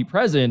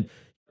omnipresent.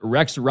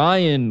 Rex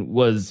Ryan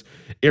was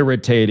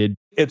irritated.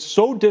 It's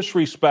so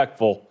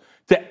disrespectful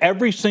to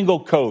every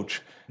single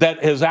coach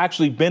that has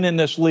actually been in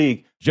this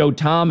league. Joe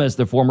Thomas,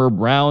 the former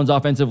Browns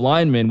offensive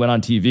lineman, went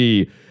on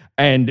TV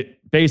and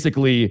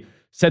basically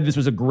said this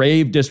was a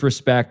grave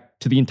disrespect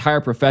to the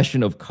entire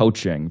profession of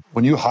coaching.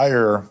 When you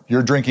hire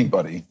your drinking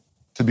buddy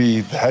to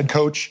be the head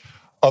coach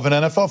of an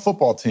NFL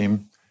football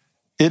team,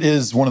 it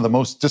is one of the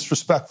most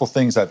disrespectful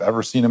things I've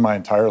ever seen in my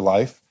entire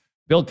life.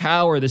 Bill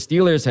Cowher, the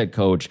Steelers head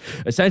coach,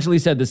 essentially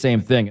said the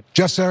same thing.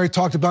 Jeff Saturday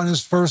talked about in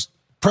his first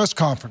press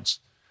conference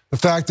the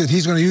fact that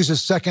he's going to use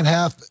his second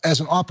half as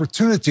an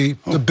opportunity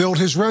to build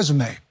his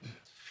resume.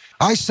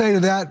 I say to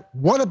that,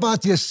 what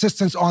about the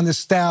assistants on the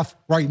staff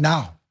right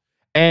now?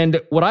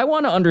 And what I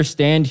want to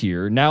understand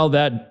here, now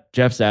that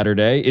Jeff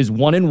Saturday is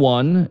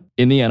 1-1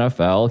 in the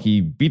NFL,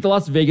 he beat the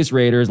Las Vegas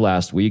Raiders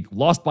last week,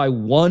 lost by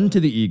 1 to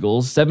the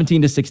Eagles,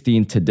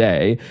 17-16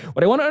 today.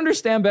 What I want to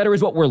understand better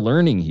is what we're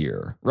learning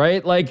here,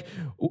 right? Like,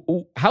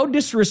 how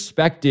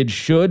disrespected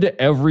should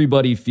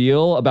everybody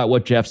feel about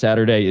what Jeff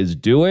Saturday is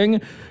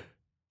doing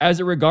as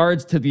it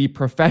regards to the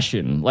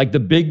profession, like the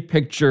big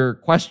picture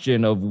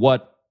question of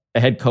what a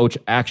head coach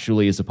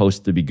actually is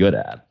supposed to be good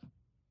at?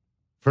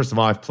 First of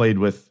all, I've played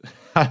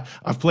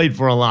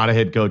for a lot of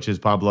head coaches,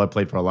 Pablo. I've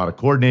played for a lot of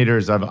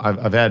coordinators.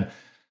 I've had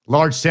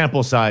large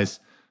sample size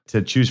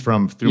to choose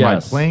from through my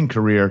playing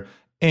career.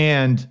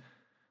 And,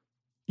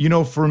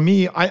 for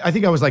me, I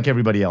think I was like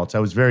everybody else. I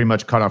was very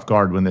much caught off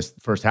guard when this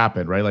first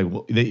happened, right? Like,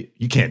 well,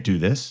 you can't do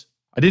this.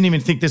 I didn't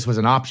even think this was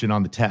an option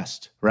on the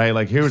test, right?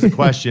 Like, here was a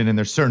question, and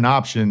there's certain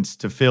options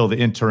to fill the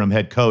interim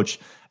head coach.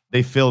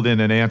 They filled in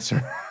an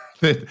answer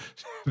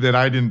that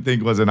I didn't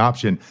think was an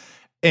option.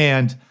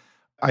 And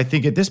I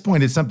think at this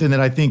point, it's something that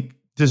I think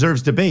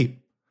deserves debate.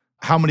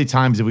 How many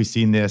times have we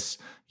seen this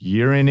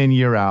year in and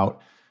year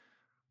out?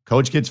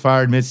 Coach gets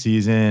fired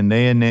midseason.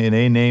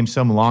 They name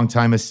some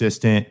longtime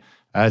assistant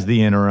as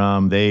the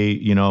interim. They,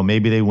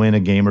 maybe they win a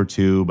game or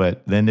two,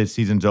 but then the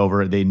season's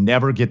over. They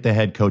never get the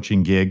head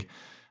coaching gig,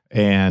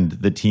 and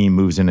the team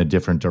moves in a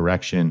different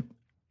direction.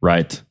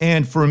 Right.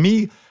 And for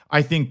me,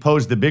 I think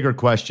posed the bigger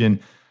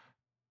question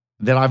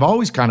that I've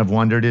always kind of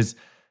wondered is,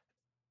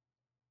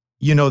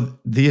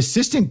 the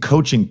assistant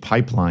coaching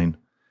pipeline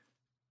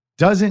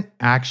doesn't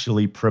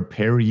actually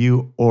prepare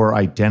you or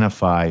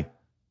identify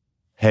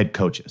head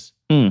coaches,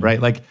 right?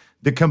 Like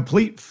the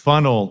complete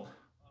funnel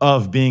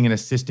of being an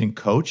assistant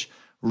coach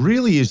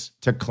really is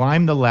to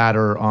climb the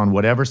ladder on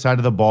whatever side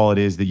of the ball it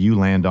is that you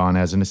land on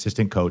as an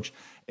assistant coach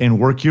and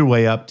work your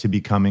way up to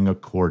becoming a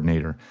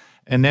coordinator.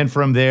 And then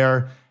from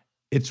there,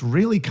 it's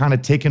really kind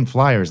of taking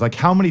flyers. Like,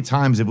 how many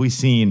times have we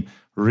seen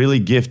really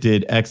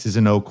gifted X's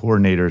and O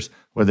coordinators,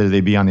 whether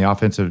they be on the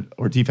offensive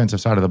or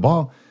defensive side of the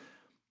ball,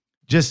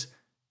 just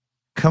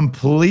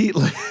completely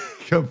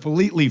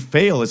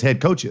fail as head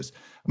coaches?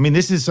 I mean,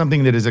 this is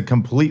something that is a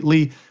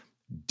completely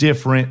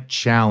different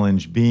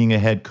challenge, being a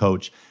head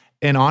coach,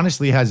 and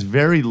honestly has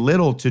very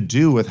little to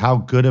do with how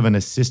good of an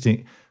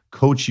assistant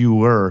coach you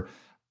were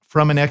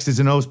from an X's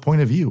and O's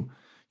point of view.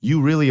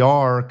 You really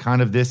are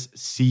kind of this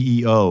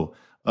CEO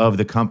of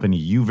the company.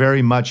 You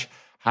very much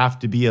have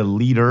to be a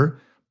leader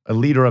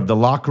of the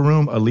locker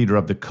room, a leader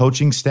of the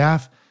coaching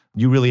staff.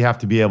 You really have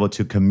to be able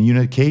to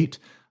communicate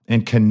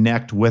and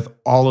connect with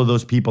all of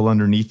those people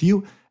underneath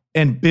you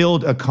and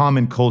build a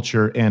common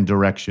culture and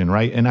direction,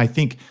 right? And I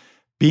think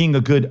being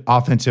a good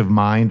offensive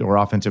mind or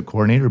offensive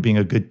coordinator, being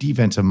a good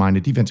defensive mind,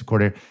 a defensive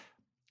coordinator,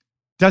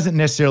 doesn't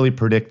necessarily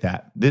predict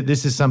that.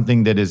 This is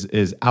something that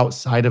is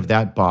outside of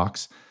that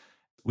box.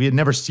 We had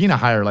never seen a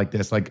hire like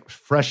this, like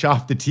fresh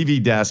off the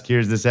TV desk.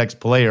 Here's this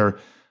ex-player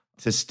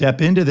to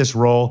step into this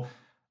role.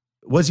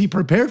 Was he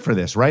prepared for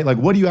this, right? Like,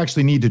 what do you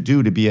actually need to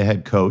do to be a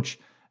head coach?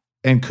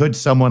 And could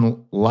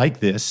someone like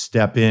this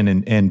step in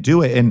and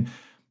do it?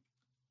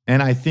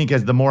 And I think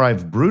as the more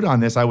I've brewed on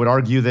this, I would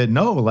argue that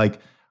no, like,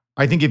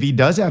 I think if he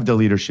does have the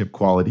leadership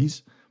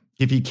qualities,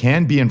 if he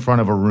can be in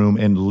front of a room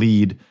and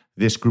lead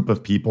this group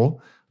of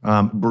people,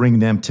 bring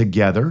them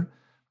together,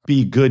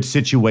 be good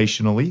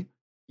situationally.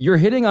 You're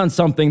hitting on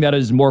something that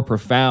is more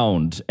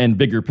profound and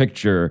bigger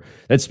picture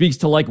that speaks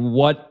to like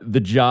what the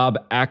job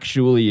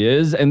actually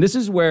is. And this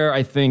is where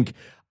I think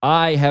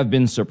I have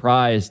been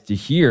surprised to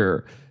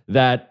hear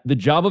that the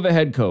job of a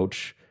head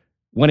coach,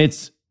 when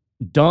it's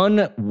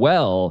done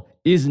well,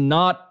 is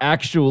not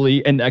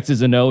actually an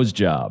X's and O's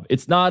job.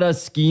 It's not a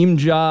scheme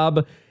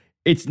job.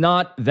 It's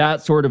not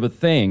that sort of a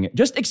thing.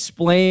 Just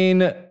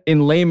explain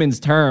in layman's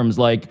terms,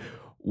 like,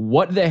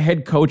 what the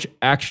head coach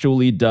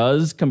actually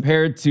does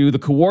compared to the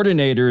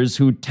coordinators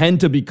who tend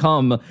to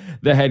become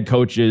the head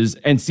coaches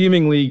and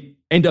seemingly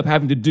end up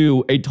having to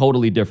do a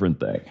totally different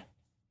thing.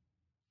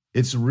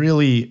 It's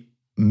really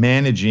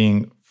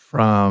managing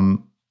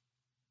from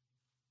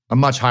a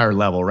much higher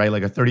level, right?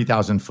 Like a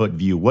 30,000 foot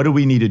view. What do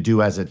we need to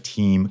do as a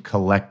team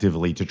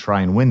collectively to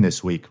try and win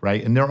this week,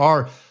 right? And there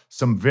are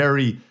some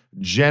very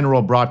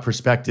general, broad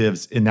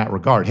perspectives in that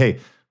regard. Hey,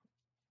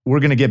 we're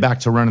going to get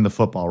back to running the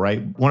football,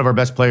 right? One of our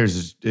best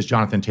players is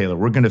Jonathan Taylor.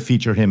 We're going to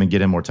feature him and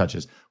get him more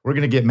touches. We're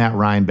going to get Matt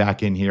Ryan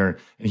back in here,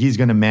 and he's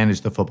going to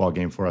manage the football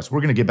game for us. We're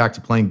going to get back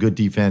to playing good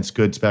defense,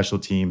 good special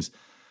teams,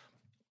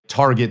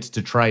 targets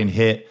to try and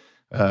hit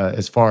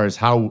as far as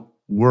how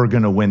we're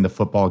going to win the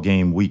football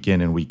game week in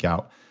and week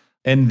out.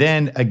 And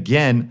then,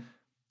 again,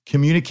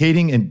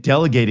 communicating and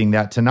delegating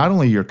that to not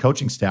only your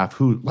coaching staff,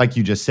 who, like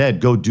you just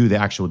said, go do the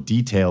actual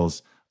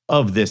details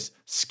of this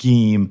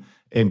scheme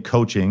and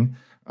coaching,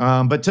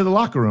 but to the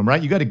locker room,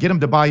 right? You got to get them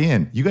to buy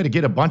in. You got to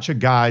get a bunch of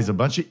guys, a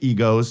bunch of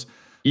egos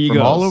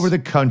from all over the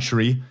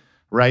country,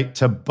 right,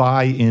 to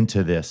buy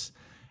into this.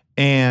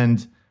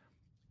 And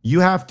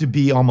you have to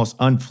be almost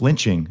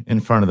unflinching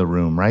in front of the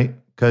room, right?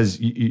 Because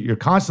you're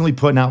constantly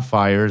putting out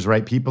fires,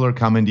 right? People are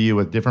coming to you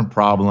with different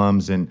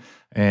problems and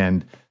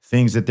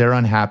things that they're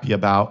unhappy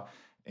about.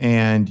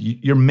 And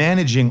you're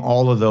managing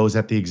all of those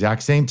at the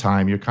exact same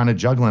time. You're kind of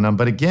juggling them.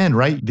 But again,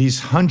 right, these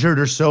 100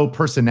 or so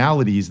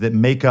personalities that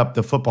make up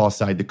the football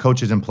side, the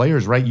coaches and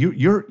players, right,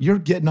 you're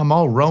getting them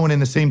all rowing in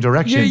the same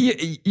direction.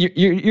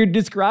 You're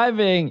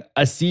describing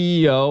a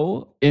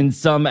CEO in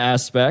some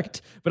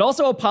aspect, but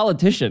also a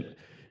politician.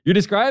 You're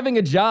describing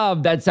a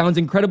job that sounds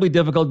incredibly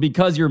difficult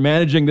because you're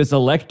managing this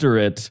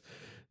electorate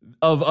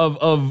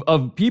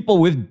of people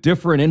with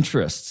different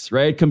interests,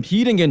 right?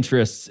 Competing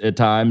interests at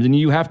times. And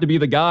you have to be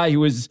the guy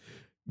who is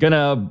going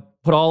to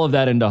put all of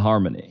that into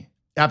harmony.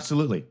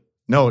 Absolutely.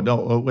 No,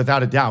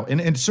 without a doubt.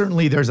 And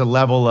certainly there's a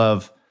level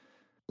of,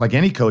 like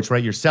any coach,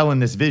 right? You're selling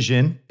this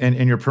vision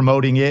and you're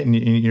promoting it and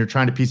you're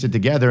trying to piece it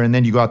together. And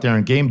then you go out there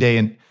on game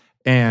day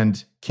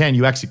and can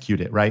you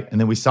execute it, right?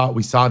 And then we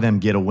saw them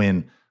get a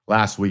win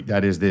last week.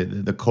 That is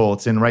the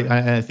Colts. And right,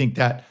 I think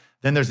that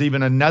then there's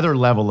even another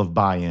level of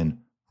buy-in,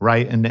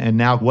 right? And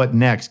now what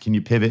next? Can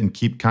you pivot and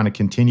keep kind of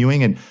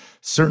continuing? And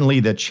certainly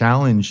the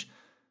challenge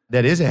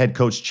that is a head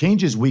coach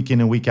changes week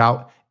in and week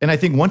out. And I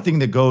think one thing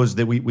that goes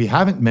that we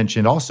haven't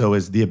mentioned also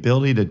is the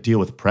ability to deal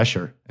with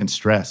pressure and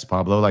stress,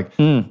 Pablo. Like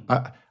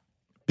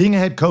being a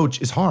head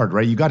coach is hard,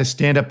 right? You got to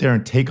stand up there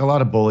and take a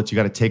lot of bullets. You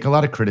got to take a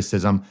lot of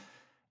criticism.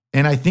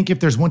 And I think if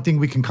there's one thing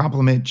we can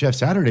compliment Jeff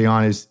Saturday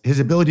on is his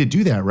ability to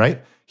do that,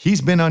 right?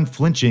 He's been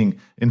unflinching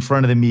in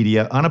front of the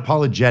media,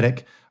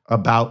 unapologetic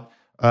about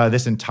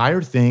this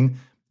entire thing.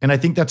 And I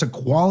think that's a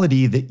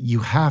quality that you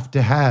have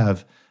to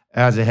have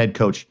as a head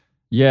coach.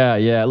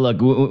 Yeah. Look,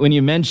 when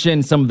you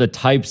mention some of the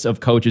types of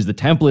coaches, the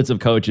templates of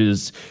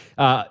coaches,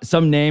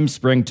 some names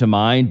spring to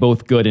mind,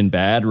 both good and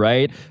bad,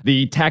 right?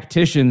 The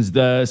tacticians,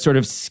 the sort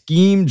of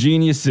scheme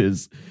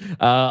geniuses,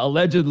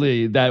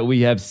 allegedly, that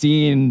we have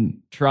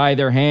seen try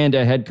their hand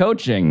at head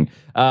coaching.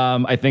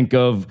 I think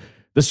of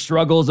the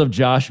struggles of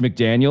Josh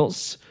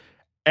McDaniels,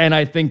 and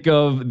I think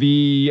of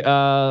the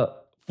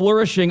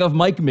flourishing of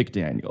Mike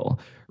McDaniel,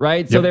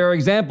 right? So there are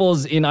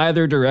examples in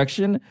either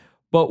direction.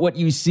 But what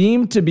you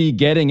seem to be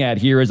getting at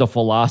here is a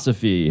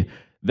philosophy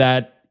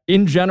that,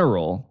 in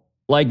general,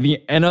 like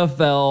the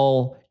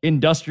NFL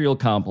industrial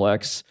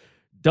complex,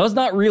 does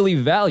not really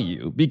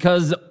value,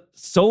 because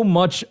so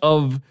much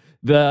of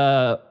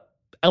the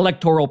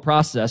electoral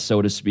process, so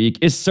to speak,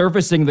 is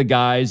surfacing the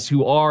guys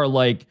who are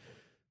like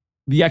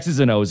the X's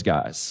and O's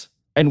guys.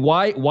 And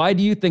why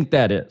do you think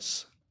that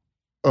is?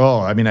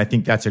 Oh, I mean, I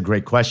think that's a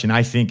great question.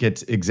 I think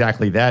it's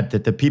exactly that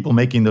the people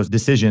making those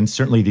decisions,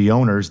 certainly the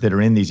owners that are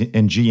in these,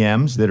 and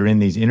GMs that are in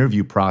these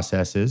interview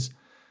processes,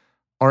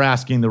 are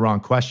asking the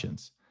wrong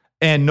questions.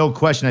 And no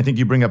question, I think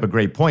you bring up a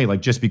great point. Like,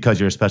 just because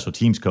you're a special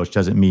teams coach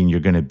doesn't mean you're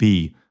going to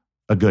be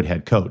a good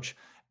head coach.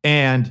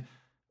 And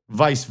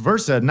vice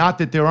versa, not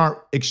that there aren't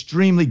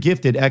extremely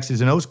gifted X's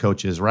and O's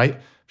coaches,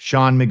 right?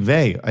 Sean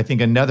McVay, I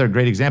think another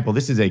great example.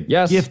 This is a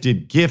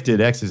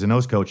gifted X's and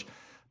O's coach.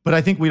 But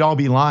I think we'd all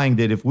be lying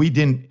that if we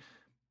didn't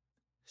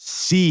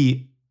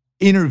see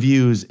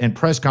interviews and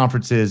press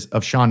conferences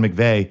of Sean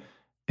McVay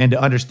and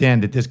to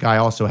understand that this guy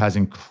also has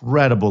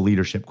incredible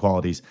leadership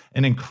qualities,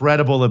 an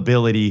incredible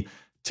ability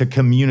to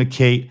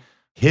communicate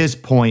his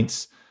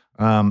points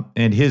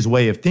and his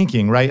way of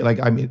thinking, right? Like,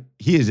 I mean,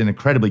 he is an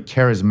incredibly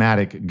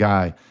charismatic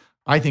guy.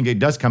 I think it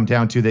does come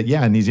down to that,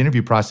 in these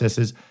interview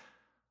processes,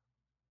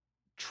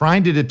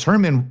 trying to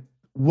determine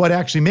what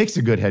actually makes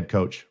a good head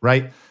coach,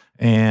 right?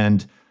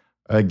 And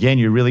again,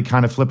 you're really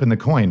kind of flipping the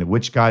coin.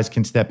 Which guys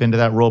can step into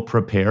that role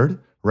prepared,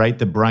 right?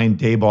 The Brian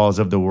Dayballs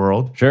of the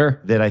world.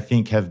 Sure. That I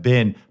think have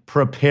been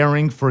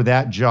preparing for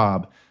that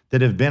job,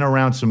 that have been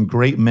around some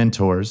great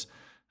mentors,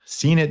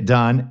 seen it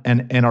done,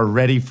 and are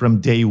ready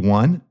from day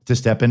one to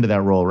step into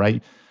that role,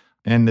 right?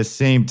 And the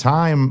same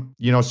time,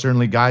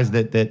 certainly guys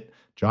that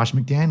Josh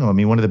McDaniel, I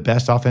mean, one of the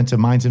best offensive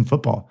minds in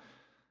football.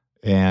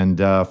 And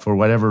for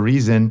whatever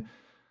reason,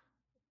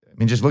 I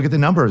mean, just look at the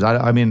numbers.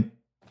 I mean,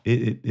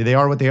 they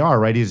are what they are,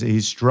 right?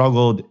 He's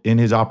struggled in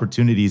his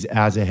opportunities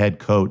as a head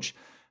coach.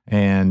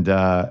 And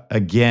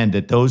again,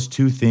 that those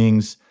two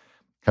things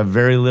have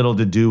very little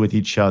to do with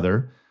each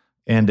other.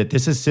 And that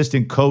this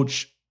assistant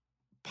coach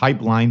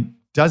pipeline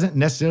doesn't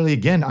necessarily,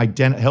 again,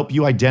 help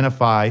you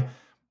identify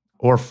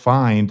or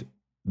find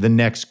the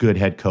next good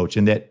head coach.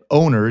 And that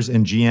owners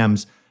and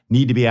GMs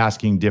need to be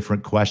asking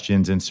different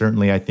questions. And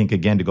certainly, I think,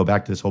 again, to go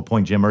back to this whole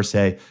point, Jim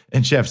Irsay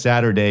and Jeff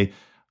Saturday,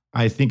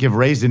 I think, have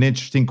raised an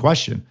interesting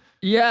question.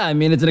 Yeah, I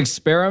mean, it's an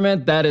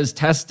experiment that is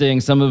testing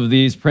some of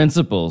these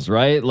principles,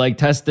 right? Like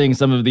testing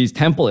some of these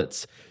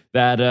templates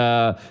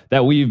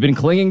that we've been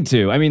clinging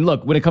to. I mean,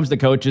 look, when it comes to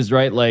coaches,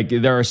 right? Like,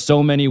 there are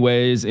so many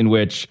ways in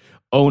which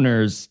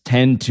owners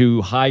tend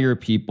to hire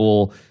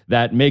people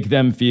that make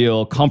them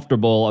feel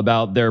comfortable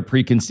about their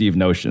preconceived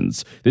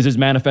notions. This has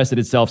manifested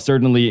itself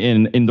certainly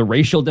in the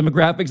racial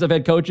demographics of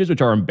head coaches,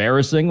 which are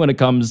embarrassing when it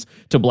comes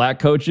to black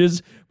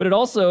coaches. But it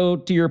also,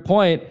 to your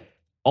point,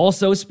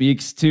 also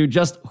speaks to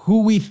just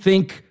who we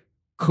think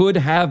could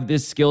have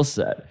this skill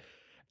set.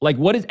 Like,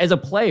 as a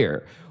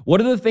player,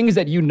 what are the things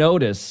that you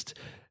noticed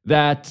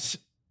that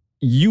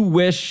you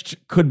wished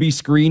could be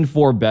screened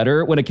for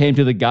better when it came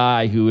to the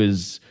guy who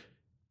is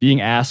being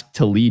asked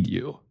to lead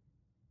you?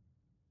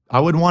 I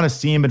would want to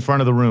see him in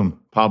front of the room,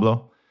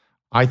 Pablo.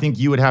 I think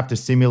you would have to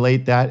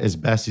simulate that as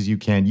best as you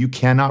can. You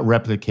cannot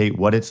replicate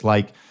what it's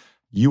like.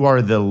 You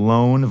are the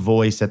lone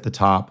voice at the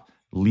top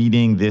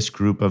leading this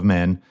group of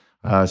men.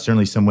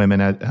 Certainly some women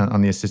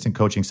on the assistant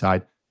coaching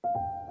side.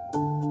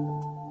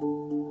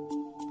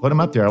 Put them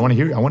up there. I want to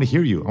hear you. I want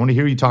to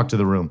hear you talk to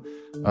the room.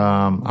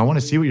 I want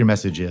to see what your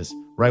message is,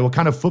 right? What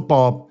kind of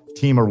football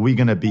team are we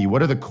going to be?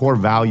 What are the core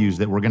values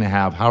that we're going to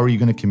have? How are you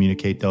going to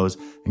communicate those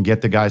and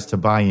get the guys to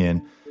buy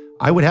in?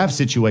 I would have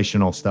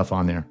situational stuff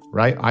on there,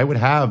 right? I would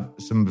have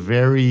some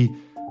very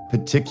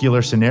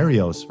particular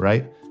scenarios,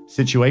 right?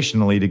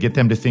 Situationally, to get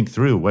them to think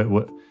through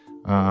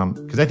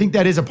because I think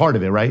that is a part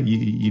of it, right?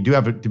 You do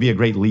have to be a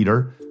great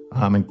leader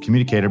and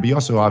communicator, but you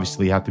also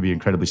obviously have to be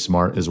incredibly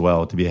smart as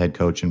well to be a head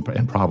coach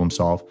and problem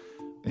solve.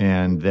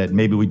 And that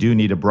maybe we do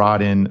need to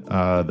broaden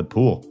the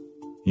pool,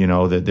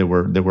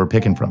 that we're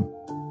picking from.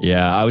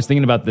 Yeah, I was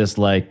thinking about this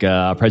like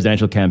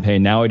presidential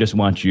campaign. Now I just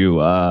want you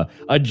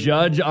a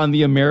judge on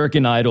the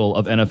American Idol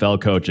of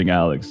NFL coaching,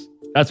 Alex.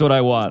 That's what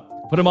I want.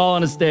 Put them all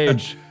on a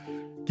stage.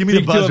 Give me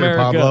the buzzer,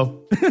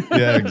 Pablo.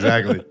 Yeah,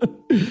 exactly.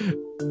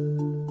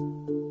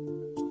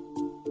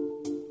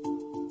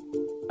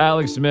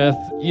 Alex Smith,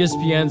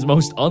 ESPN's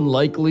most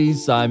unlikely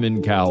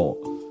Simon Cowell.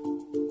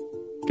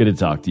 Good to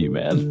talk to you,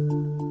 man.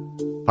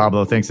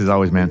 Pablo, thanks as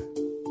always, man.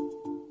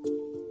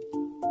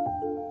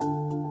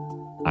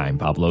 I'm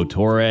Pablo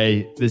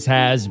Torre. This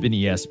has been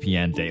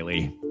ESPN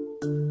Daily.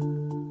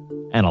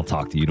 and I'll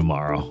talk to you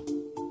tomorrow.